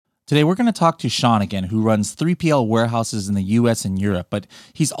Today, we're going to talk to Sean again, who runs 3PL warehouses in the US and Europe, but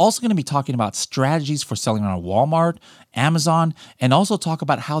he's also going to be talking about strategies for selling on Walmart, Amazon, and also talk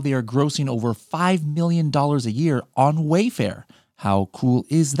about how they are grossing over $5 million a year on Wayfair. How cool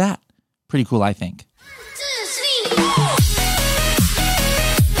is that? Pretty cool, I think.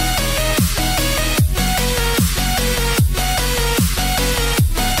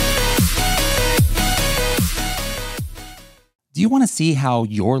 Do you want to see how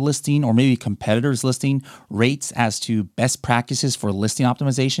your listing or maybe competitors' listing rates as to best practices for listing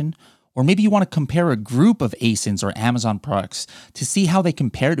optimization? Or maybe you want to compare a group of ASINs or Amazon products to see how they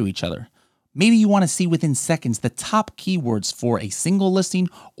compare to each other. Maybe you want to see within seconds the top keywords for a single listing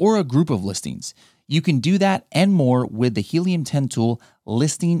or a group of listings. You can do that and more with the Helium 10 tool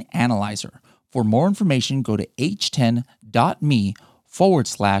Listing Analyzer. For more information, go to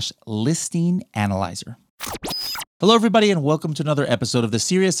h10.me/listing analyzer. Hello, everybody, and welcome to another episode of the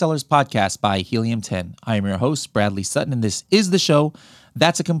Serious Sellers Podcast by Helium 10. I am your host, Bradley Sutton, and this is the show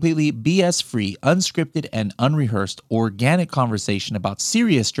that's a completely BS-free, unscripted, and unrehearsed organic conversation about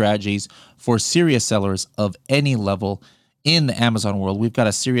serious strategies for serious sellers of any level in the Amazon world. We've got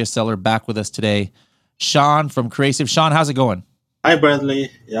a serious seller back with us today, Sean from Creasive. Sean, how's it going? Hi,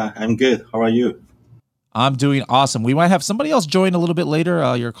 Bradley. Yeah, I'm good. How are you? I'm doing awesome. We might have somebody else join a little bit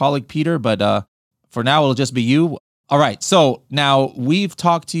later, your colleague Peter, but for now, it'll just be you. All right. So now we've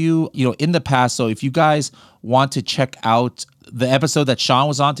talked to you, in the past. So if you guys want to check out the episode that Sean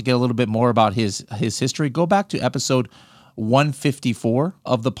was on to get a little bit more about his history, go back to episode 154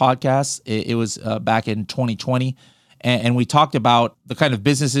 of the podcast. It was back in 2020. And we talked about the kind of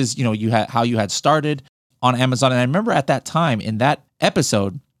businesses, how you had started on Amazon. And I remember at that time in that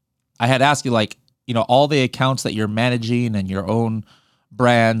episode, I had asked you all the accounts that you're managing and your own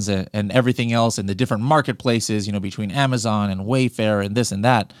brands and everything else and the different marketplaces, between Amazon and Wayfair and this and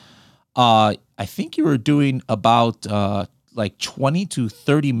that. I think you were doing about 20 to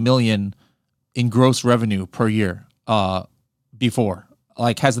 30 million in gross revenue per year before.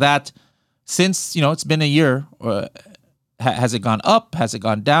 Has that, since, it's been a year, has it gone up? Has it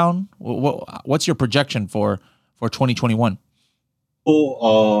gone down? What's your projection for 2021?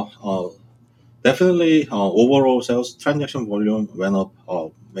 Definitely, overall sales transaction volume went up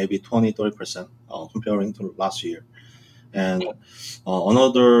maybe 20-30% comparing to last year. And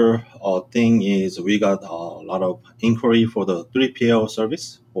another thing is we got a lot of inquiry for the 3PL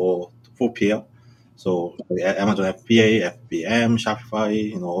service or 4PL. So Amazon FBA, FBM,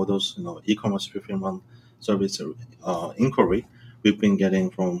 Shopify, all those e-commerce fulfillment service inquiry we've been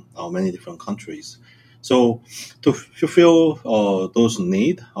getting from many different countries. So to fulfill those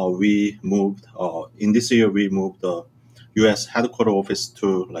needs, we moved in this year. We moved the U.S. headquarters office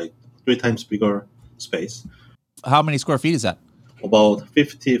to 3 times bigger space. How many square feet is that? About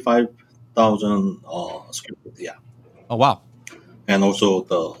 55,000 square feet. Yeah. Oh, wow. And also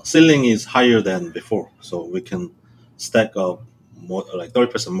the ceiling is higher than before, so we can stack up more,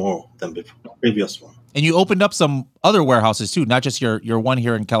 30% more than before, previous one. And you opened up some other warehouses too, not just your one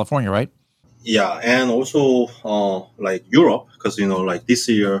here in California, right? Yeah, and also Europe, because this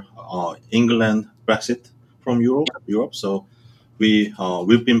year England Brexit from Europe. So we've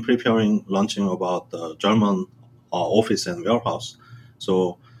been preparing launching about the German office and warehouse.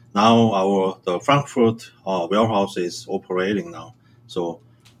 So now the Frankfurt warehouse is operating now. So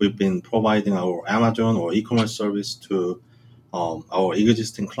we've been providing our Amazon or e-commerce service to our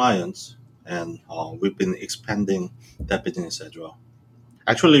existing clients, and we've been expanding that business as well.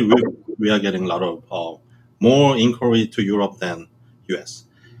 Actually, we are getting a lot of more inquiry to Europe than US.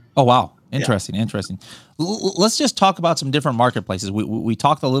 Oh, wow. Interesting. Let's just talk about some different marketplaces. We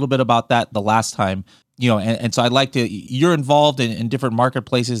talked a little bit about that the last time, and so I'd like to, you're involved in different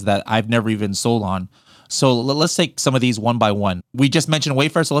marketplaces that I've never even sold on. So let's take some of these one by one. We just mentioned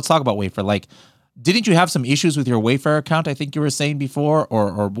Wayfair, so let's talk about Wayfair. Didn't you have some issues with your Wayfair account, I think you were saying before,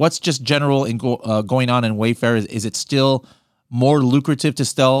 or what's just general going on in Wayfair? Is it still more lucrative to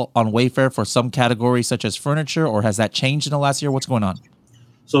sell on Wayfair for some categories such as furniture, or has that changed in the last year? What's going on?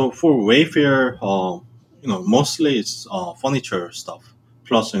 So for Wayfair, mostly it's furniture stuff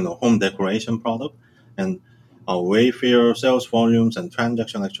plus home decoration product, and Wayfair sales volumes and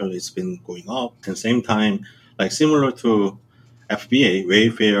transaction actually it's been going up. At the same time, similar to FBA,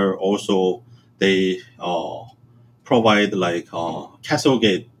 Wayfair also they provide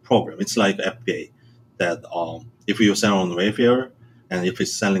Castlegate program. It's like FBA that if you sell on Wayfair and if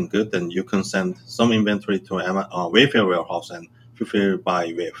it's selling good, then you can send some inventory to Wayfair warehouse and fulfill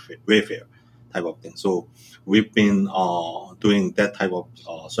by Wayfair type of thing. So we've been doing that type of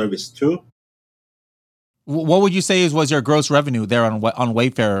service too. What would you say was your gross revenue there on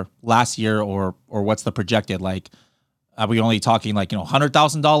Wayfair last year, or what's the projected? Like, are we only talking like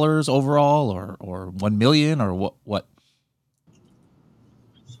 $100,000 overall, or 1 million, or what?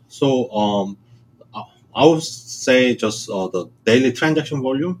 So I I would say just the daily transaction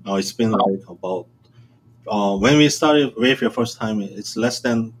volume. It's been like about when we started Wayfair first time, it's less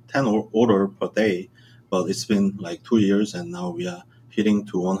than 10 order per day, but it's been like 2 years, and now we are hitting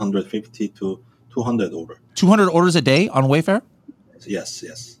to 150 to 200 order. 200 orders a day on Wayfair, Yes,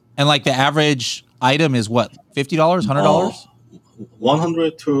 yes. and like the average item is what, $50, hundred Uh, dollars?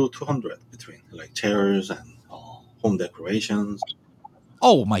 100 to 200 between like chairs and home decorations.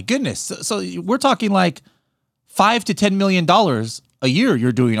 Oh my goodness! So we're talking like $5 to $10 million a year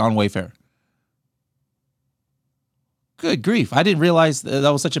you're doing on Wayfair. Good grief! I didn't realize that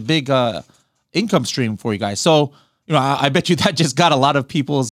was such a big income stream for you guys. So I bet you that just got a lot of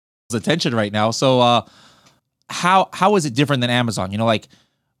people's attention right now. So how is it different than Amazon? Like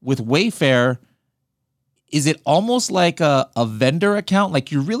with Wayfair, is it almost like a vendor account?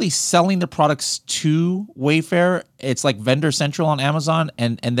 Like you're really selling the products to Wayfair. It's like Vendor Central on Amazon,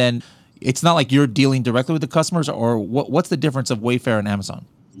 and then it's not like you're dealing directly with the customers, or what's the difference of Wayfair and Amazon?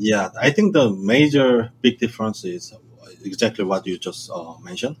 Yeah, I think the major big difference is exactly what you just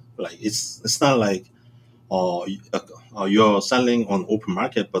mentioned. Like it's not like you're selling on open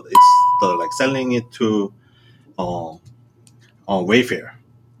market, but it's the like selling it to uh, Wayfair.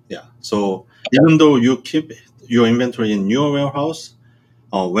 Yeah. So even though you keep your inventory in your warehouse,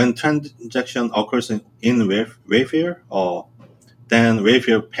 when transaction occurs in Wayfair, then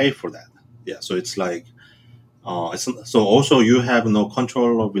Wayfair pay for that. Yeah. So it's like so also you have no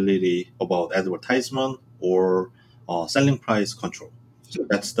controllability about advertisement or selling price control. So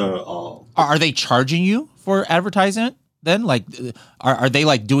that's the Are they charging you for advertisement then? Like, are they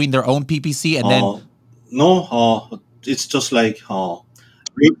like doing their own PPC and then? uh, no. It's just like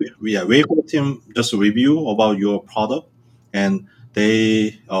Wayfair team just review about your product, and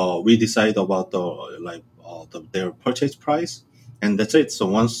we decide about their purchase price, and that's it. So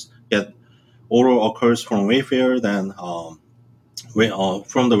once get order occurs from Wayfair, then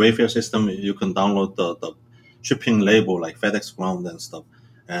from the Wayfair system you can download the shipping label like FedEx Ground and stuff,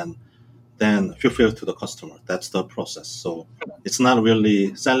 and then fulfill to the customer. That's the process. So it's not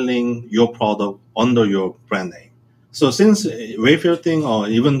really selling your product under your brand name. So since Wayfair thing,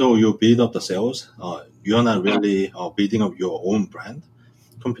 even though you build up the sales, you're not really building up your own brand.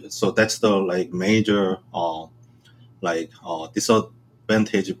 So that's the like major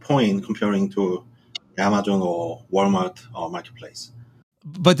disadvantage point comparing to Amazon or Walmart marketplace.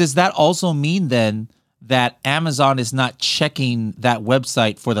 But does that also mean then that Amazon is not checking that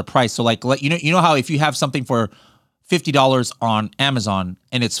website for the price? So like, you know how if you have something for $50 on Amazon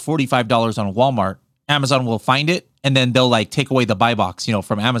and it's $45 on Walmart, Amazon will find it and then they'll like take away the buy box,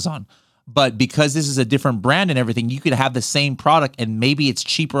 from Amazon. But because this is a different brand and everything, you could have the same product and maybe it's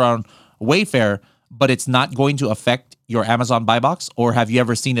cheaper on Wayfair, but it's not going to affect your Amazon buy box. Or have you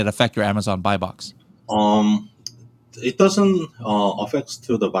ever seen it affect your Amazon buy box? Um, it doesn't affect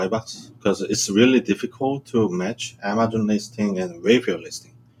to the buybacks because it's really difficult to match Amazon listing and Wayfair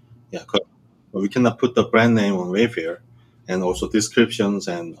listing. Yeah, 'cause we cannot put the brand name on Wayfair, and also descriptions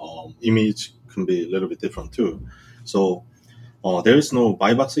and image can be a little bit different too. So there is no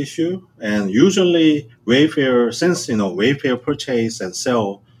buybacks issue, and usually Wayfair, since Wayfair purchase and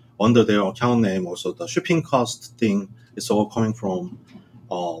sell under their account name, also the shipping cost thing is all coming from.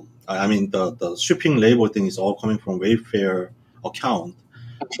 I mean, the shipping label thing is all coming from Wayfair account.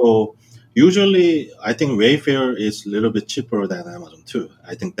 So usually, I think Wayfair is a little bit cheaper than Amazon too.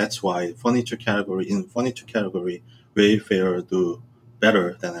 I think that's why furniture category, Wayfair do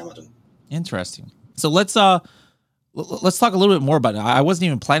better than Amazon. Interesting. So let's talk a little bit more about it. I wasn't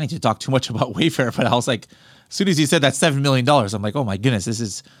even planning to talk too much about Wayfair, but I was like, as soon as you said that $7 million, I'm like, oh my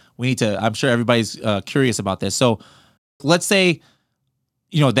goodness, we need to. I'm sure everybody's curious about this. So let's say,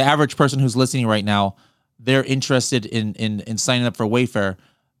 the average person who's listening right now, they're interested in signing up for Wayfair.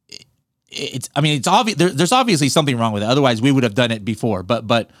 It's obvious. There's obviously something wrong with it. Otherwise, we would have done it before.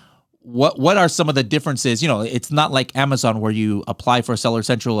 But what are some of the differences? It's not like Amazon where you apply for Seller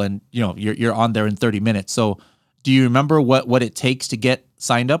Central and you're on there in 30 minutes. So do you remember what it takes to get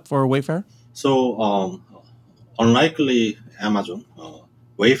signed up for Wayfair? So unlikely Amazon,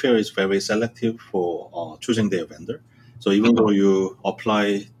 Wayfair is very selective for choosing their vendor. So even though you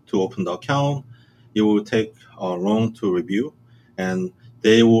apply to open the account, it will take long to review, and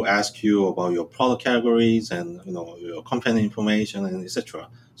they will ask you about your product categories and your company information and etc.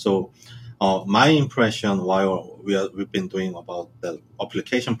 So my impression while we've been doing about the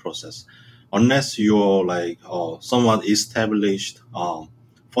application process, unless you're like somewhat established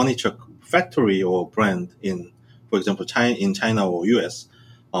furniture factory or brand in, for example, China or US,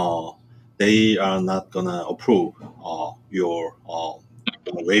 uh, they are not gonna approve your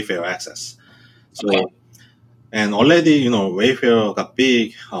Wayfair access. So and already, Wayfair got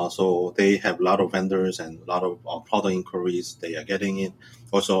big, so they have a lot of vendors and a lot of product inquiries they are getting in.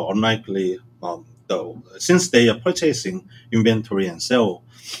 Also, unlikely, though, since they are purchasing inventory and sell,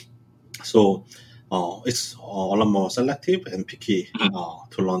 so it's a lot more selective and picky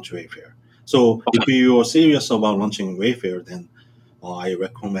to launch Wayfair. So if you are serious about launching Wayfair, then I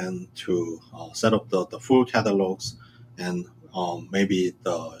recommend to set up the full catalogs and maybe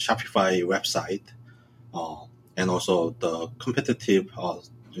the Shopify website, uh, and also the competitive,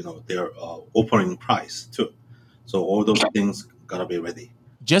 their offering price too. So all those things gotta be ready.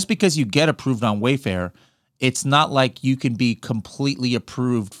 Just because you get approved on Wayfair, it's not like you can be completely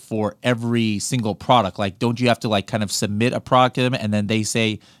approved for every single product. Like, don't you have to like kind of submit a product to them and then they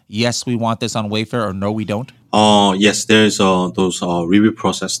say, yes, we want this on Wayfair, or no, we don't? Yes, there's those review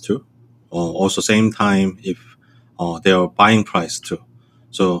process too. Also, same time if their buying price too.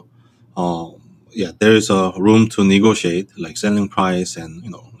 So, uh, yeah, there is a room to negotiate like selling price and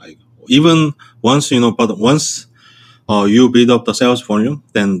like even once but once you build up the sales volume,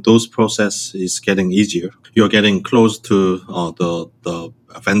 then those process is getting easier. You're getting close to the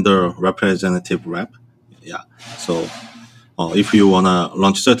vendor representative rep. Yeah. So if you wanna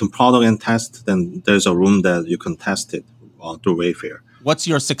launch certain product and test, then there's a room that you can test it through Wayfair. What's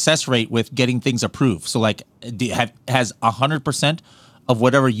your success rate with getting things approved? So like, has 100% of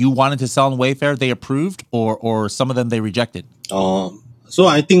whatever you wanted to sell on Wayfair they approved, or some of them they rejected? So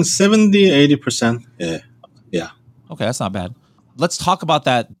I think 70-80%. Yeah. Yeah. Okay, that's not bad. Let's talk about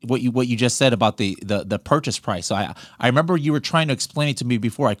that. What you just said about the purchase price. So I remember you were trying to explain it to me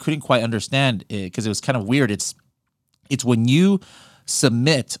before. I couldn't quite understand it because it was kind of weird. It's when you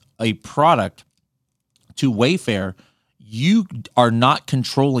submit a product to Wayfair, you are not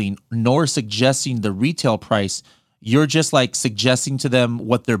controlling nor suggesting the retail price. You're just like suggesting to them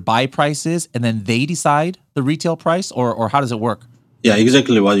what their buy price is, and then they decide the retail price, or how does it work? Yeah,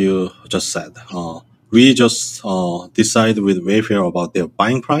 exactly what you just said. We just decide with Wayfair about their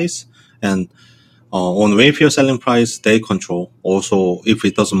buying price, and on Wayfair selling price, they control. Also, if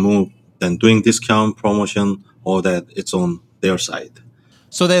it doesn't move, then doing discount promotion, all that it's on their side.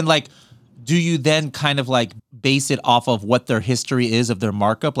 So then, like, do you then kind of like base it off of what their history is of their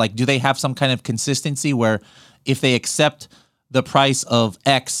markup? Like, do they have some kind of consistency where if they accept the price of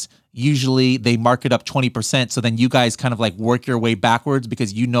X, usually they mark it up 20%. So then you guys kind of like work your way backwards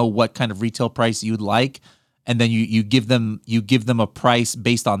because you know what kind of retail price you'd like. And then you give them a price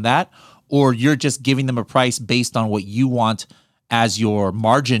based on that, or you're just giving them a price based on what you want as your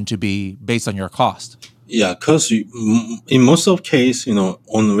margin to be based on your cost. Yeah, because in most of case, on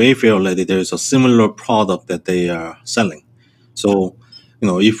Wayfair already there is a similar product that they are selling. So,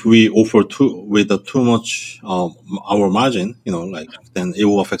 if we offer too much our margin, like then it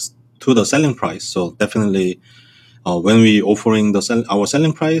will affect to the selling price. So definitely, when we offering our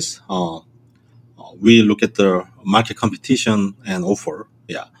selling price, we look at the market competition and offer.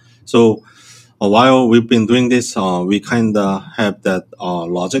 Yeah. So while we've been doing this, we kind of have that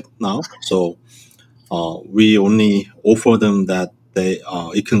logic now. So we only offer them that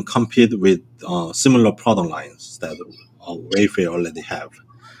it can compete with similar product lines that Wayfair already have.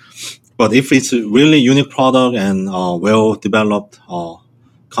 But if it's a really unique product and well developed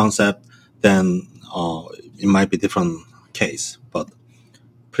concept, then it might be different case. But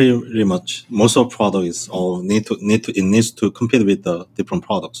pretty much most of product is all it needs to compete with the different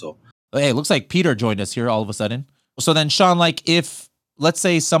products. So Hey, it looks like Peter joined us here all of a sudden. So then, Sean, like, if let's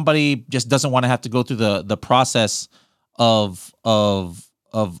say somebody just doesn't want to have to go through the process of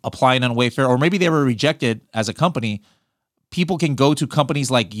applying on Wayfair, or maybe they were rejected as a company, people can go to companies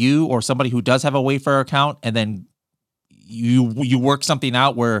like you or somebody who does have a Wayfair account, and then you work something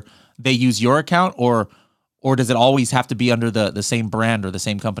out where they use your account, or does it always have to be under the same brand or the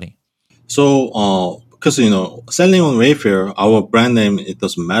same company? So, because selling on Wayfair, our brand name it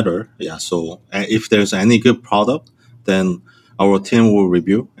doesn't matter. Yeah. So if there's any good product, then our team will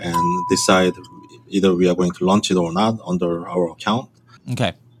review and decide either we are going to launch it or not under our account.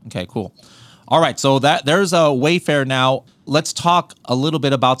 Okay. Okay, cool. All right. So that there's a Wayfair now. Let's talk a little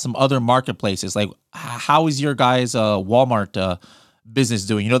bit about some other marketplaces. Like, how is your guys' Walmart business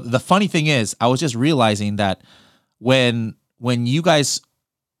doing? The funny thing is, I was just realizing that when you guys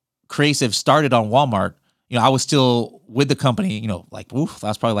Creasive started on Walmart, I was still with the company, like, oof, that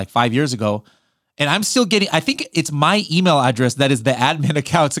was probably like 5 years ago. And I'm still getting, I think it's my email address that is the admin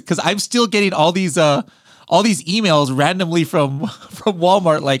account, because I'm still getting all these emails randomly from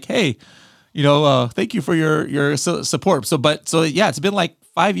Walmart, like, hey, thank you for your support. So yeah, it's been like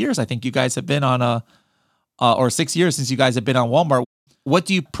 5 years. I think you guys have been on or 6 years since you guys have been on Walmart. What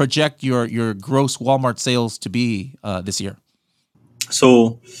do you project your gross Walmart sales to be this year?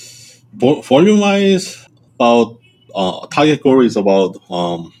 So volume wise, about target goal is about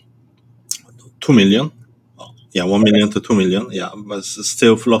 2 million. Yeah, 1 million to 2 million. Yeah, but it's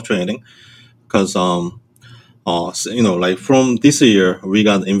still fluctuating because like from this year we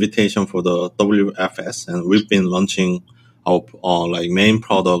got invitation for the WFS, and we've been launching our like main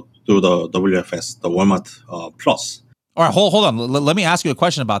product through the WFS, the Walmart Plus. All right, hold on. Let me ask you a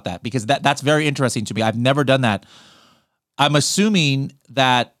question about that, because that's very interesting to me. I've never done that. I'm assuming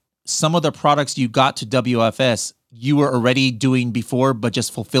that some of the products you got to WFS you were already doing before, but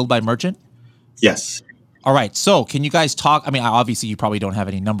just fulfilled by merchant? Yes. All right. So can you guys talk? I mean, obviously you probably don't have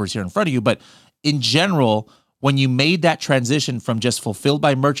any numbers here in front of you, but in general, when you made that transition from just fulfilled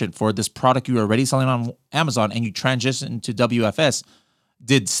by merchant for this product you were already selling on Amazon and you transitioned to WFS,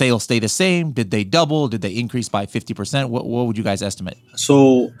 did sales stay the same? Did they double? Did they increase by 50%? What would you guys estimate?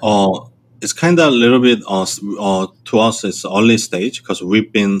 So it's kind of a little bit to us it's early stage because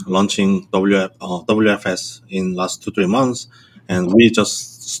we've been launching WFS in last 2-3 months, and we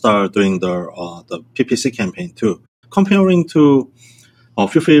just started doing the PPC campaign too. Comparing to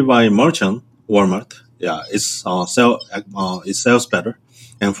fulfilled by merchant Walmart, yeah, it sells better,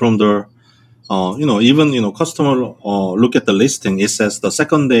 and from the even customer look at the listing, it says the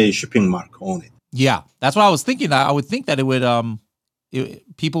second day shipping mark on it. Yeah, that's what I was thinking. I would think that it would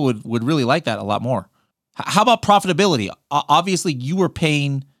people would really like that a lot more. How about profitability? Obviously, you were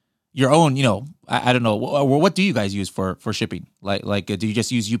paying your own. I don't know. What do you guys use for shipping? Like, do you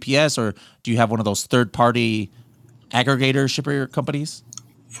just use UPS, or do you have one of those third party aggregator shipper companies?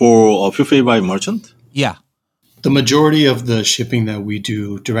 For fulfilled by merchant? Yeah. The majority of the shipping that we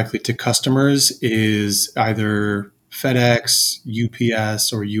do directly to customers is either FedEx,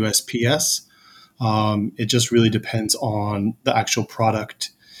 UPS, or USPS. It just really depends on the actual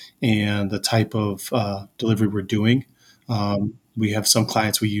product and the type of delivery we're doing. We have some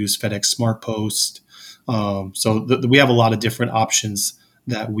clients we use FedEx Smart Post. We have a lot of different options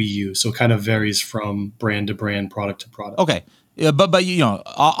that we use. So it kind of varies from brand to brand, product to product. Okay. Yeah, but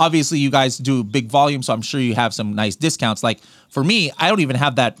obviously you guys do big volume, so I'm sure you have some nice discounts. Like for me, I don't even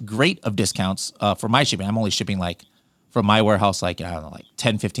have that great of discounts for my shipping. I'm only shipping like from my warehouse, like, I don't know, like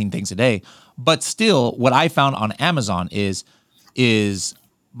 10, 15 things a day. But still, what I found on Amazon is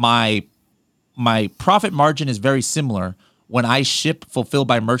my profit margin is very similar when I ship fulfilled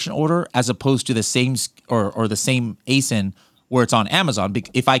by merchant order as opposed to the same or the same ASIN where it's on Amazon.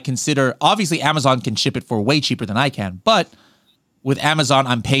 If I consider, obviously Amazon can ship it for way cheaper than I can, but with Amazon,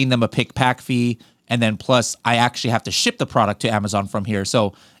 I'm paying them a pick pack fee, and then plus I actually have to ship the product to Amazon from here.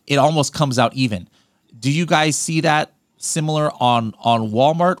 So it almost comes out even. Do you guys see that similar on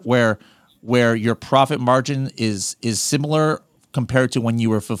Walmart, where your profit margin is similar compared to when you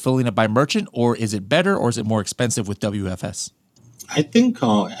were fulfilling it by merchant, or is it better, or is it more expensive with WFS? I think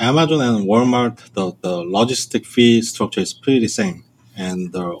Amazon and Walmart, the logistic fee structure is pretty same,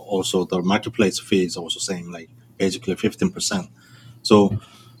 and also the marketplace fee is also same, like basically 15%. So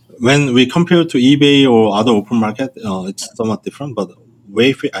when we compare to eBay or other open market, it's somewhat different. But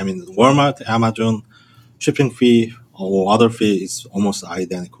Walmart, Amazon, shipping fee or other fee is almost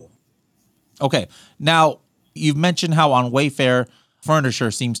identical. Okay. Now, you've mentioned how on Wayfair,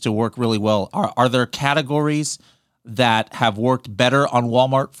 furniture seems to work really well. Are there categories that have worked better on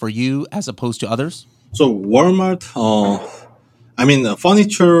Walmart for you as opposed to others? So Walmart,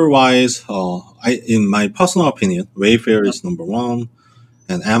 furniture wise, in my personal opinion, Wayfair is number one,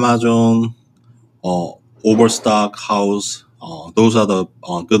 and Amazon, Overstock, House, those are the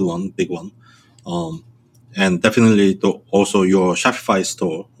good one, big one. And definitely also your Shopify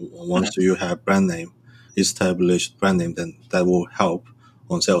store. Once you have brand name, established brand name, then that will help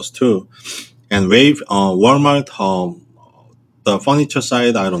on sales too. And Walmart, the furniture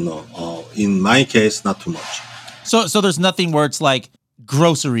side, I don't know. In my case, not too much. So there's nothing where it's like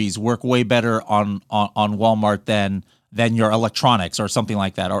groceries work way better on Walmart than your electronics or something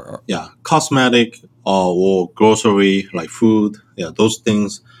like that, or yeah, cosmetic or grocery like food. Yeah, those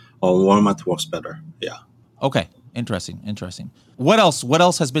things. Walmart works better. Yeah. Okay, interesting. What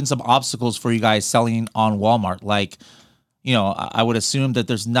else has been some obstacles for you guys selling on Walmart? Like, I would assume that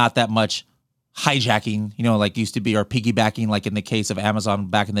there's not that much hijacking, like used to be, or piggybacking, like in the case of Amazon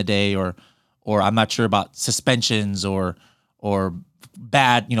back in the day, or I'm not sure about suspensions or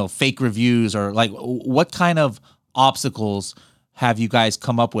bad, fake reviews, or like what kind of obstacles have you guys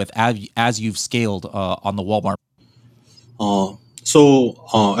come up with as you've scaled on the Walmart?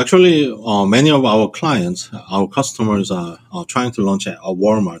 Actually, many of our clients, our customers are trying to launch a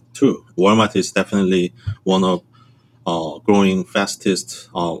Walmart too. Walmart is definitely one of growing fastest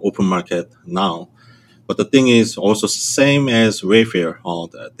open market now. But the thing is also same as Wayfair.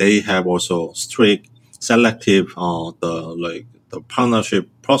 They have also strict, selective the partnership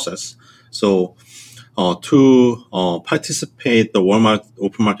process. So to participate the Walmart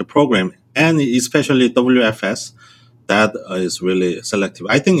open market program and especially WFS, that is really selective.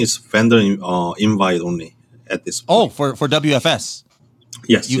 I think it's vendor invite only at this Oh, point. for WFS,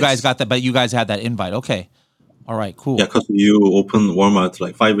 Yes, you guys yes. got that, but you guys had that invite. Okay, all right, Yeah, cool. because you opened Walmart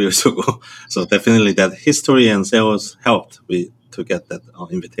like 5 years ago, so definitely that history and sales helped we to get that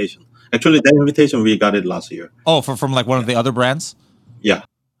invitation. Actually, that invitation we got it last year. Oh, from like one of Yeah, the other brands. yeah.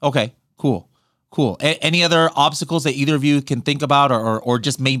 Okay, cool, cool. Any other obstacles that either of you can think about, or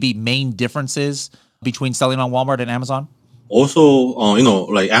just maybe main differences between selling on Walmart and Amazon? Also,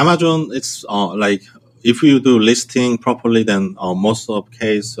 like Amazon, it's like if you do listing properly, then most of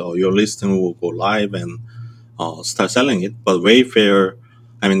case your listing will go live and start selling it. But Wayfair,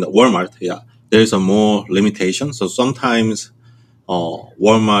 I mean Walmart, yeah, there is a more limitation. So sometimes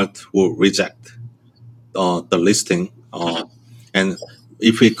Walmart will reject the listing. And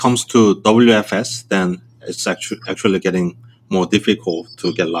if it comes to WFS, then it's actually getting more difficult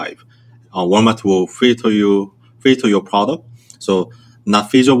to get live. Walmart will filter your product, so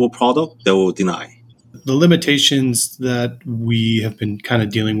not feasible product they will deny. The limitations that we have been kind of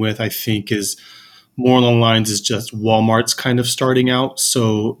dealing with, I think, is more along the lines is just Walmart's kind of starting out.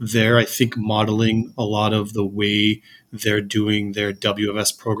 So they're, I think, modeling a lot of the way they're doing their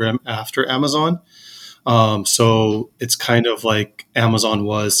WFS program after Amazon. So it's kind of like Amazon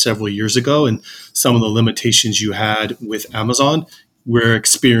was several years ago, and some of the limitations you had with Amazon, we're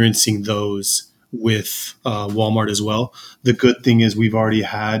experiencing those with Walmart as well. The good thing is we've already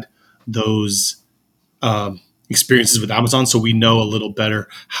had those experiences with Amazon, so we know a little better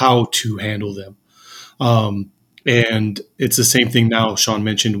how to handle them. Um, and it's the same thing now. Sean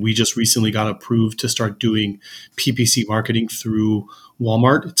mentioned we just recently got approved to start doing PPC marketing through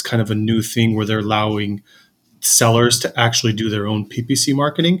Walmart. It's kind of a new thing where they're allowing sellers to actually do their own PPC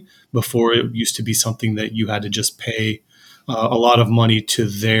marketing. Before, it used to be something that you had to just pay a lot of money to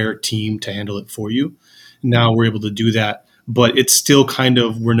their team to handle it for you. Now we're able to do that, but it's still kind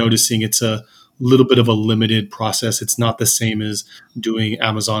of, we're noticing it's a little bit of a limited process. It's not the same as doing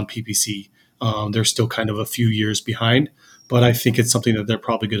Amazon PPC. They're still kind of a few years behind, but I think it's something that they're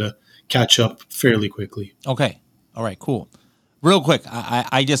probably going to catch up fairly quickly. Okay, all right, cool. Real quick,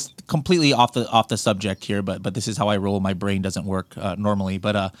 I just completely off the subject here, but this is how I roll. My brain doesn't work normally,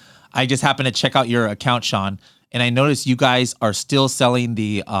 but I just happened to check out your account, Sean, and I noticed you guys are still selling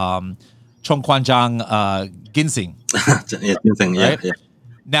the Chongquanjiang ginseng, Yeah, same thing. Yeah, right? yeah.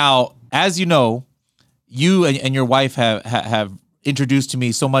 Now, as you know, you and your wife have introduced to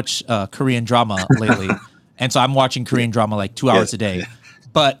me so much Korean drama lately, and so I'm watching Korean drama like 2 hours Yes, a day. yeah.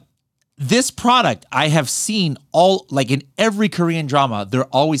 But this product I have seen all like in every Korean drama, they're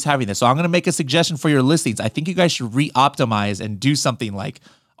always having this. So I'm gonna make a suggestion for your listings. I think you guys should re-optimize and do something like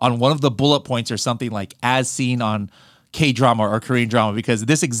on one of the bullet points or something like as seen on K drama or Korean drama, because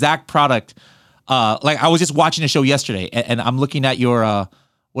this exact product, like I was just watching a show yesterday and I'm looking at your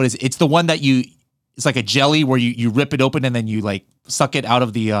what is it? It's the one that it's like a jelly where you rip it open and then you like suck it out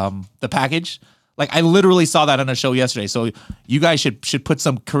of the package. Like I literally saw that on a show yesterday. So you guys should put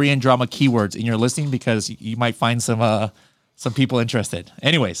some Korean drama keywords in your listing because you might find some people interested.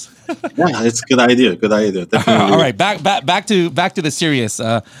 Anyways, Yeah, it's a good idea. Good idea. all Definitely. right, back to the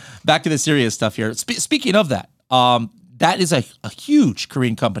serious stuff here. Speaking of that, that is a huge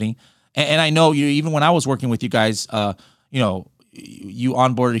Korean company, and I know you even when I was working with you guys, you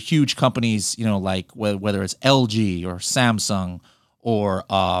onboarded huge companies, like whether it's LG or Samsung or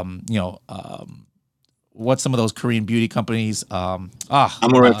what's some of those Korean beauty companies?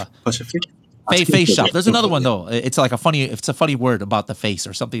 Amoref Pacific. Face Shop. There's Skin another food, one yeah. though. It's like it's a funny word about the face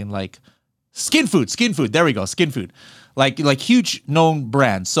or something like Skin Food. Skin Food. There we go. Skin Food. Like huge known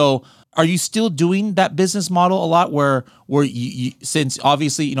brands. So are you still doing that business model a lot where you since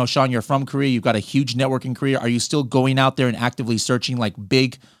obviously, Sean, you're from Korea, you've got a huge network in Korea. Are you still going out there and actively searching like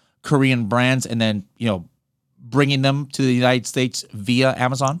big Korean brands and then, bringing them to the United States via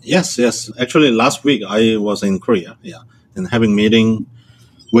Amazon? Yes, yes. Actually, last week I was in Korea. Yeah, and having meeting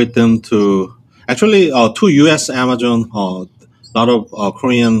with them to actually to U.S. Amazon. A lot of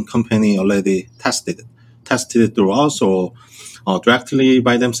Korean company already tested it through us, or directly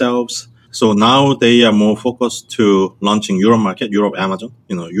by themselves. So now they are more focused to launching Europe market, Europe Amazon.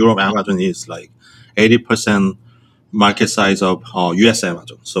 Europe Amazon is like 80% market size of US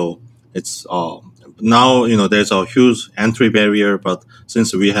Amazon. So it's now there's a huge entry barrier, but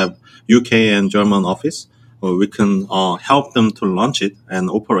since we have UK and German office, we can help them to launch it and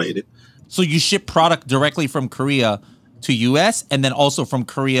operate it. So you ship product directly from Korea to US and then also from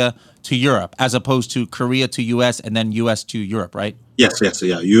Korea to Europe, as opposed to Korea to US and then US to Europe, right? Yes,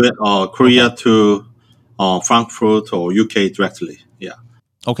 yeah. Korea to Frankfurt or UK directly. Yeah.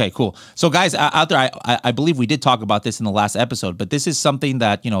 Okay, cool. So, guys out there, I believe we did talk about this in the last episode, but this is something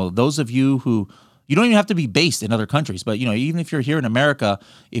that, those of you who, you don't even have to be based in other countries, but, even if you're here in America,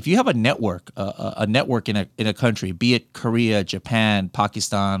 if you have a network, a network in a country, be it Korea, Japan,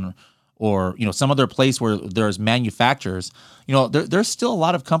 Pakistan, or, some other place where there's manufacturers, there's still a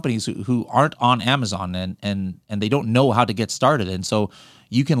lot of companies who aren't on Amazon and they don't know how to get started. And so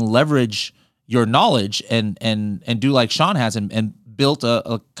you can leverage your knowledge and do like Sean has and built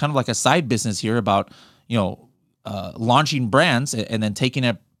a kind of like a side business here about launching brands and then taking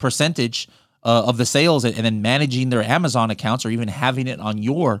a percentage of the sales and then managing their Amazon accounts or even having it on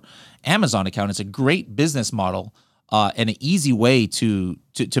your Amazon account. It's a great business model and an easy way to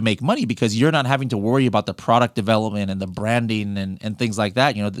make money because you're not having to worry about the product development and the branding and things like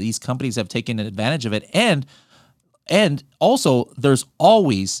that. These companies have taken advantage of it, and also there's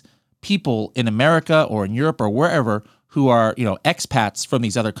always people in America or in Europe or wherever who are, expats from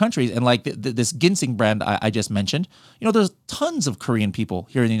these other countries. And like this ginseng brand I just mentioned, there's tons of Korean people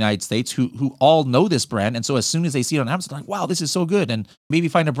here in the United States who all know this brand. And so as soon as they see it on Amazon, they're like, wow, this is so good. And maybe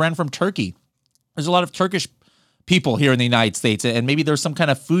find a brand from Turkey. There's a lot of Turkish people here in the United States. And maybe there's some kind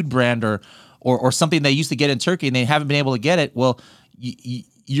of food brand or something they used to get in Turkey and they haven't been able to get it. Well,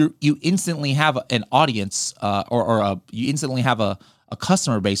 you instantly have an audience you instantly have a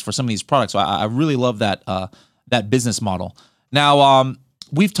customer base for some of these products. So I really love that business model. Now,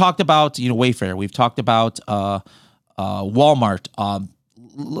 we've talked about Wayfair. We've talked about Walmart.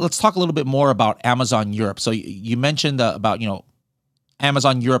 Let's talk a little bit more about Amazon Europe. So you mentioned about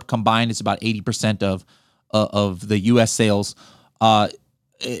Amazon Europe combined is about 80% of the U.S. sales.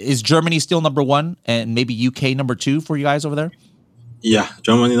 Is Germany still number one, and maybe UK number two for you guys over there? Yeah,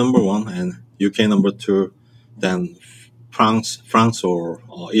 Germany number one and UK number two, then France or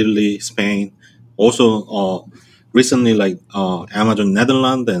Italy, Spain. Also, recently, like Amazon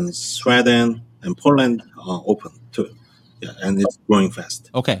Netherlands and Sweden and Poland open too. Yeah, and it's growing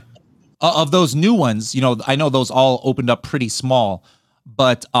fast. Okay. Of those new ones, I know those all opened up pretty small,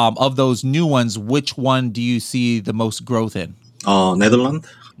 but of those new ones, which one do you see the most growth in? Netherlands.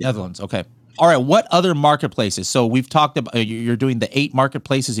 Netherlands. Okay. All right. What other marketplaces? So we've talked about you're doing the 8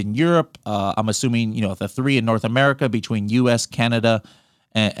 marketplaces in Europe. I'm assuming the 3 in North America between U.S., Canada,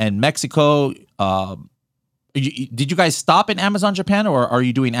 and Mexico. Did you guys stop in Amazon Japan, or are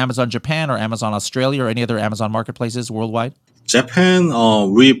you doing Amazon Japan or Amazon Australia or any other Amazon marketplaces worldwide? Japan,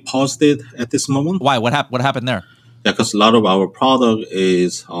 we paused it at this moment. Why? What happened there? Yeah, because a lot of our product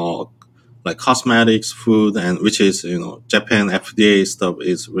is like cosmetics, food, and which is Japan FDA stuff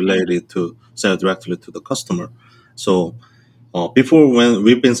is related to sell directly to the customer. So before, when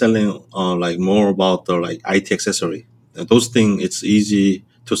we've been selling like more about the like IT accessory, those things it's easy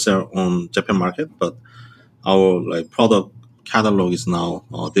to sell on Japan market, but our like product catalog is now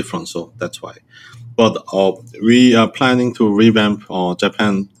different, so that's why. But we are planning to revamp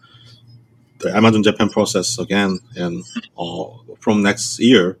Japan, the Amazon Japan process again, and from next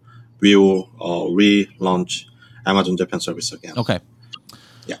year we will relaunch Amazon Japan service again. Okay.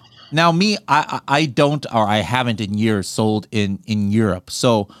 Yeah. Now, me, I don't, or I haven't in years sold in Europe.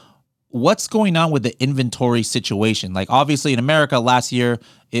 So, what's going on with the inventory situation? Like, obviously, in America last year,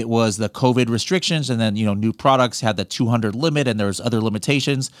 it was the COVID restrictions, and then new products had the 200 limit, and there was other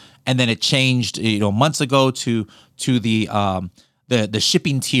limitations, and then it changed months ago to the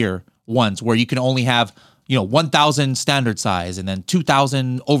shipping tier ones where you can only have 1,000 standard size and then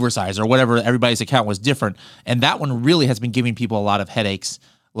 2,000 oversized or whatever. Everybody's account was different, and that one really has been giving people a lot of headaches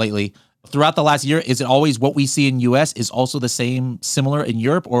lately. Throughout the last year, is it always what we see in US is also the similar in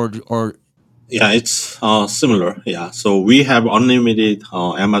Europe, or? Yeah, it's similar. Yeah, so we have unlimited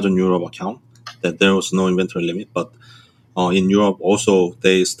Amazon Europe account that there was no inventory limit, but in Europe also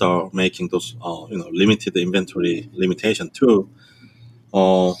they start making those limited inventory limitation too.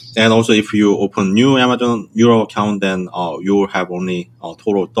 And also, if you open new Amazon Euro account, then you will have only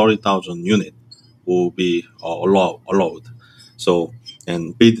total 30,000 unit will be allowed. So,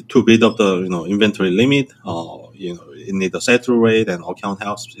 and to build up the inventory limit, you need a set-through rate and account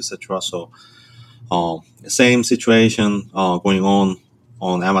health, etc. So, Same situation going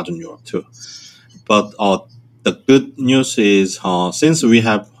on Amazon Europe too. But the good news is since we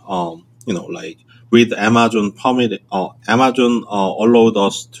have like with Amazon permit, Amazon allowed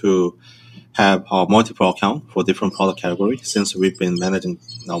us to have multiple account for different product category since we've been managing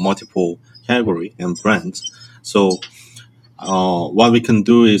multiple category and brands. So what we can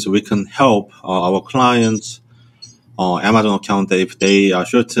do is we can help our clients Amazon account that if they are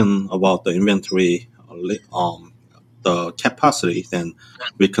certain about the inventory the capacity, then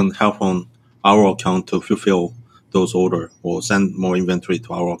we can help on our account to fulfill those order or send more inventory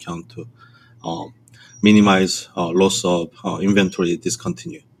to our account to um, minimize loss of inventory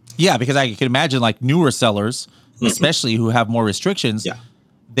discontinue. Yeah, because I can imagine like newer sellers, Mhm. especially who have more restrictions, Yeah.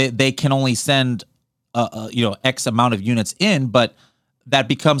 they can only send X amount of units in, but that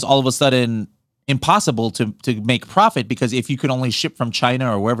becomes all of a sudden impossible to make profit because if you can only ship from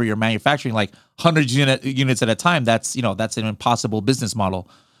China or wherever you're manufacturing like hundreds units at a time, that's an impossible business model.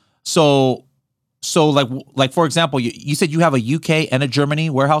 So like for example, you said you have a UK and a Germany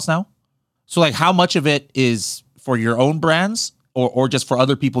warehouse now. So like how much of it is for your own brands or just for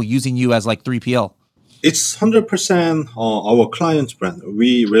other people using you as like 3PL? It's 100% our client's brand.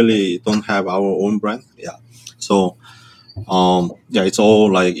 We really don't have our own brand. Yeah. So yeah, it's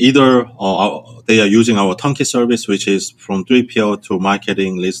all like either they are using our turnkey service, which is from 3PL to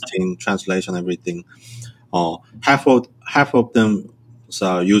marketing, listing, translation, everything. Half of them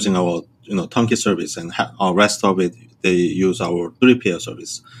are using our turnkey service, and rest of it they use our 3PL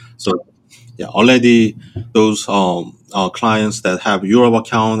service. So yeah, already those clients that have Europe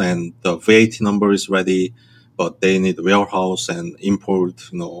account and the VAT number is ready, but they need warehouse and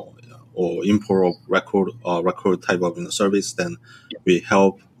import, or import of record type of service. Then we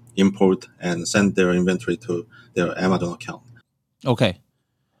help import and send their inventory to their Amazon account. Okay.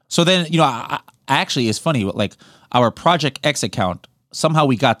 So then, actually, it's funny. Like our Project X account, somehow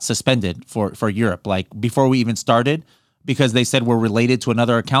we got suspended for Europe. Like before we even started, because they said we're related to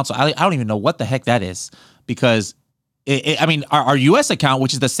another account. So I don't even know what the heck that is. Because I mean, our US account,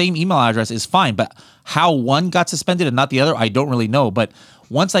 which is the same email address, is fine. But how one got suspended and not the other, I don't really know. But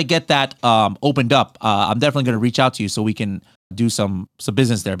once I get that opened up, I'm definitely going to reach out to you so we can do some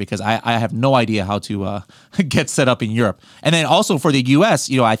business there because I have no idea how to get set up in Europe. And then also for the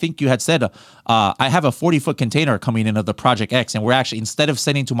US, I think you had said I have a 40-foot container coming in of the Project X, and we're actually, instead of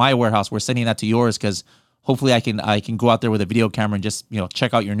sending to my warehouse, we're sending that to yours because hopefully I can go out there with a video camera and just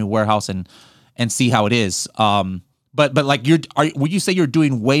check out your new warehouse and see how it is. But like would you say you're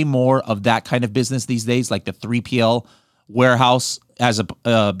doing way more of that kind of business these days, like the 3PL warehouse, as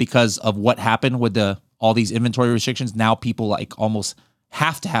a because of what happened with all these inventory restrictions? Now people like almost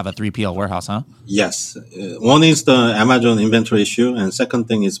have to have a 3PL warehouse, huh? Yes, one is the Amazon inventory issue, and second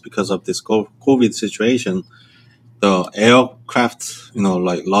thing is because of this COVID situation, the aircraft,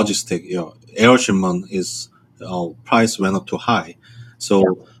 like logistic, air shipment is price went up too high,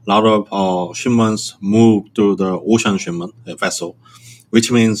 so a lot of shipments move through the ocean shipment vessel,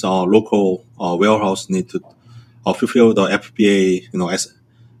 which means local warehouse need to fulfill the FBA, as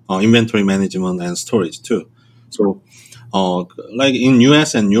inventory management and storage too. So, like in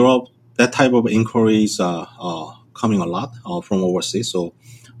US and Europe, that type of inquiries are coming a lot from overseas. So,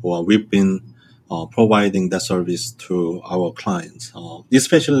 we've been providing that service to our clients.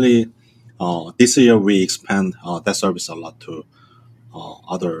 Especially this year, we expand that service a lot to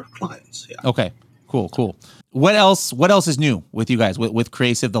other clients. Yeah. Okay, cool. What else is new with you guys with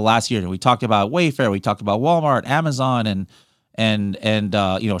Creasive the last year? We talked about Wayfair, we talked about Walmart, Amazon,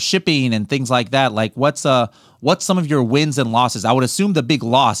 and shipping and things like that. Like what's some of your wins and losses? I would assume the big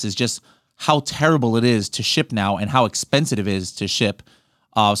loss is just how terrible it is to ship now and how expensive it is to ship.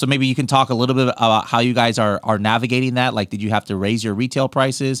 So maybe you can talk a little bit about how you guys are navigating that. Like, did you have to raise your retail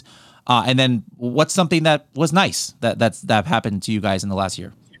prices? And then what's something that was nice that happened to you guys in the last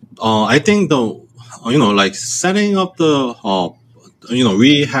year? I think like setting up the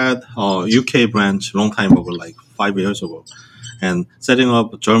we had UK branch long time ago, like 5 years ago, and setting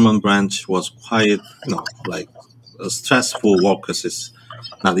up a German branch was quite like a stressful work because it's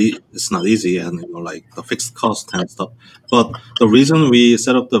not easy, and like the fixed cost and stuff. But the reason we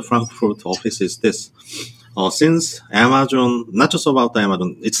set up the Frankfurt office is this. Since Amazon, not just about the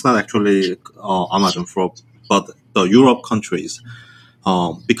Amazon, it's not actually Amazon for, but the Europe countries,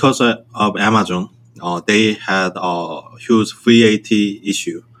 because of Amazon, they had a huge VAT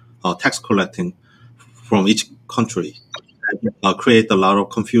issue, tax collecting from each country, create a lot of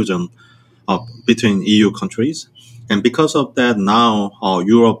confusion between EU countries. And because of that, now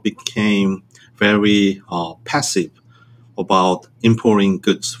Europe became very passive about importing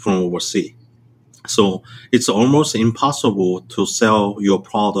goods from overseas. So it's almost impossible to sell your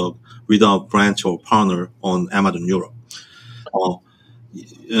product without branch or partner on Amazon Europe. Uh,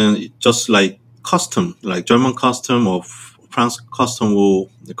 just like custom, like German custom or France custom will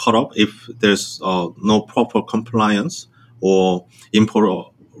cut off if there's no proper compliance or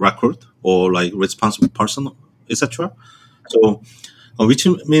import record or like responsible person, etc. So, which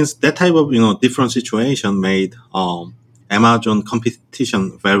means that type of different situation made Amazon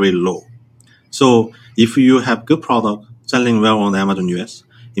competition very low. So if you have good product selling well on Amazon US,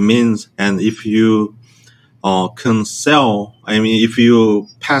 it means, and if you can sell, I mean, if you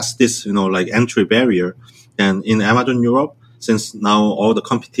pass this, like entry barrier, then in Amazon Europe, since now all the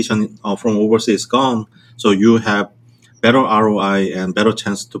competition from overseas is gone, so you have better ROI and better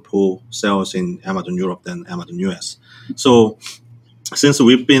chance to pull sales in Amazon Europe than Amazon US. So since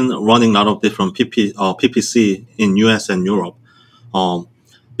we've been running a lot of different PPC in US and Europe, um,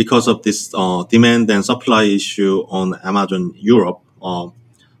 because of this demand and supply issue on Amazon Europe,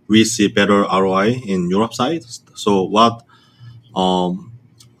 we see better ROI in Europe side. So what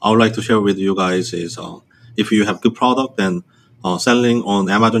I would like to share with you guys is if you have good product, then selling on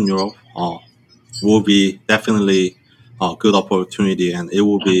Amazon Europe will be definitely a good opportunity, and it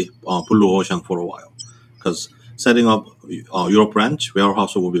will be blue ocean for a while, because setting up Europe branch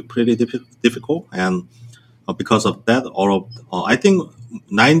warehouse will be pretty difficult, and because of that, all of I think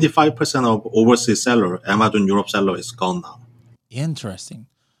 95% of overseas seller, Amazon Europe seller, is gone now. Interesting.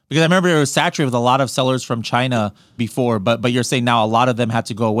 Because I remember it was saturated with a lot of sellers from China before, but you're saying now a lot of them had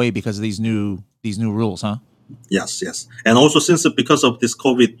to go away because of these new rules, huh? Yes, and also since because of this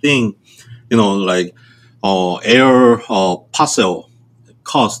COVID thing, like air parcel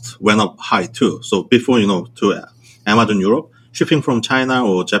cost went up high too. So before, to Amazon Europe, shipping from China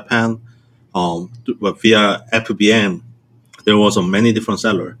or Japan, via FBM, there was a many different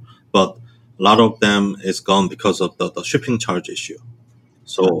seller, but a lot of them is gone because of the shipping charge issue.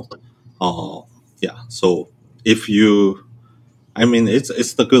 So, yeah. So if you, I mean,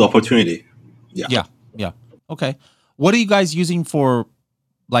 it's the good opportunity. Yeah. Yeah. Okay. What are you guys using for,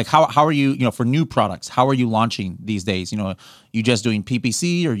 like, how are you, for new products? How are you launching these days? You just doing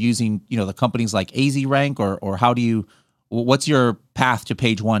PPC or using, the companies like AZ Rank, or how do you, what's your path to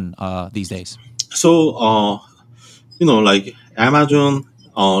page one these days? So, like Amazon,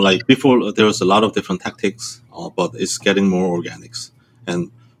 like before, there was a lot of different tactics, but it's getting more organics,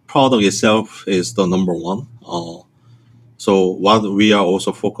 and product itself is the number one. So what we are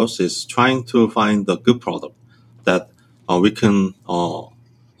also focused is trying to find the good product that we can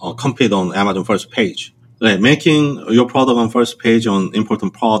compete on Amazon first page. Like making your product on first page on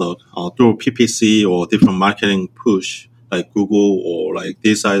important product through PPC or different marketing push like Google or like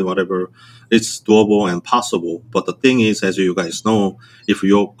this side, whatever, it's doable and possible. But the thing is, as you guys know, if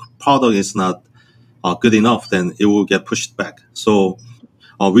your product is not good enough, then it will get pushed back. So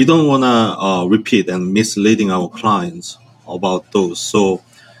we don't want to repeat and misleading our clients about those. So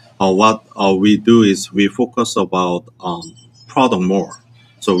what we do is we focus about product more.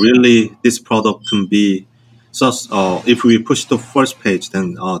 So really, this product can be if we push the first page,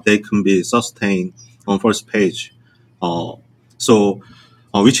 then they can be sustained on first page. Uh, so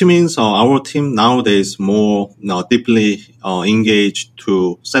which means our team nowadays more deeply engaged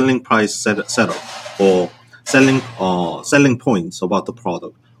to selling price setup or selling points about the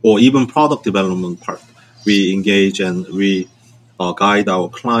product, or even product development part. We engage and we guide our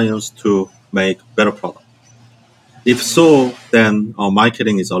clients to make better product. If so, then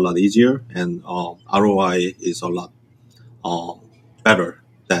marketing is a lot easier, and ROI is a lot uh, better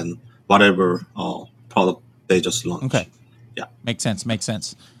than whatever product they just launched. Okay. Yeah. Makes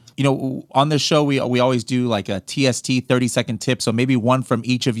sense. On this show, we always do like a TST 30-second tip. So maybe one from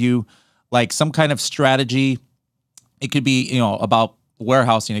each of you, like some kind of strategy. It could be, about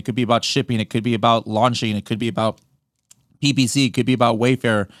warehousing. It could be about shipping. It could be about launching. It could be about PPC. It could be about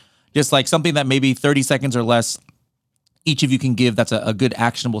Wayfair. Just like something that maybe 30 seconds or less each of you can give that's a good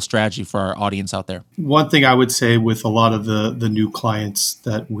actionable strategy for our audience out there. One thing I would say with a lot of the new clients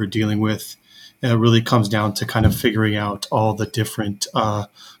that we're dealing with, it really comes down to kind of figuring out all the different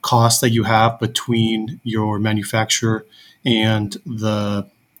costs that you have between your manufacturer and the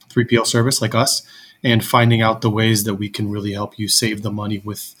 3PL service like us, and finding out the ways that we can really help you save the money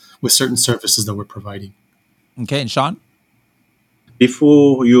with certain services that we're providing. Okay, and Sean?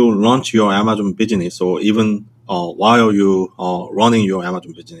 Before you launch your Amazon business, or even while you running your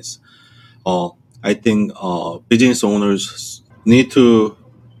Amazon business, I think business owners need to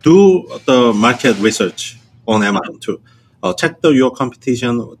do the market research on Amazon too. Check your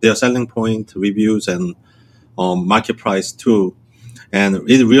competition, their selling point, reviews, and market price too. and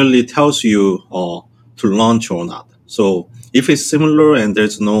it really tells you to launch or not. So if it's similar and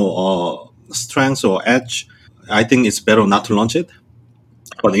there's no strength or edge, I think it's better not to launch it.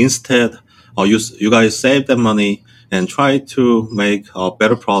 But instead, you guys save that money and try to make a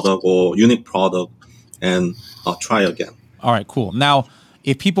better product or unique product and try again. All right, cool. Now,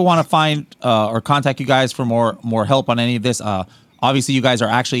 if people want to find or contact you guys for more help on any of this, obviously you guys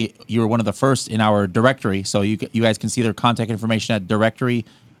you were one of the first in our directory, so you guys can see their contact information at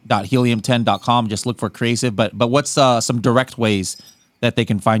directory.helium10.com. Just look for Creasive. But what's some direct ways that they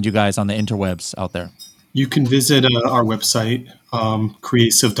can find you guys on the interwebs out there? You can visit our website,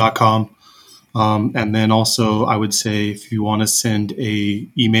 creasive.com. And then also, I would say if you want to send a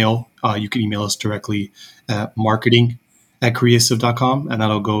email, you can email us directly at marketing@creasive.com, and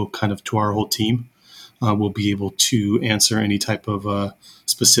that'll go kind of to our whole team. We'll be able to answer any type of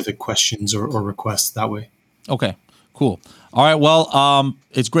specific questions or requests that way. Okay, cool. All right. Well,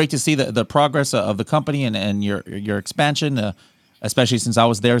 it's great to see the progress of the company and your expansion, especially since I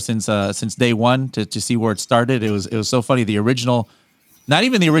was there since day one to see where it started. It was so funny. The original, not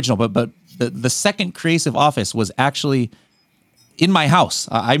even the original, but the second Creasive office was actually in my house.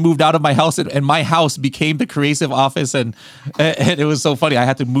 I moved out of my house, and my house became the Creasive office, and it was so funny. I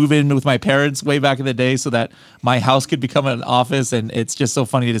had to move in with my parents way back in the day so that my house could become an office, and it's just so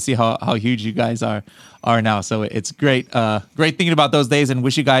funny to see how huge you guys are now. So it's great thinking about those days, and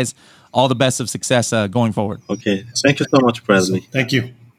wish you guys all the best of success going forward. Okay, thank you so much, Bradley. Thank you.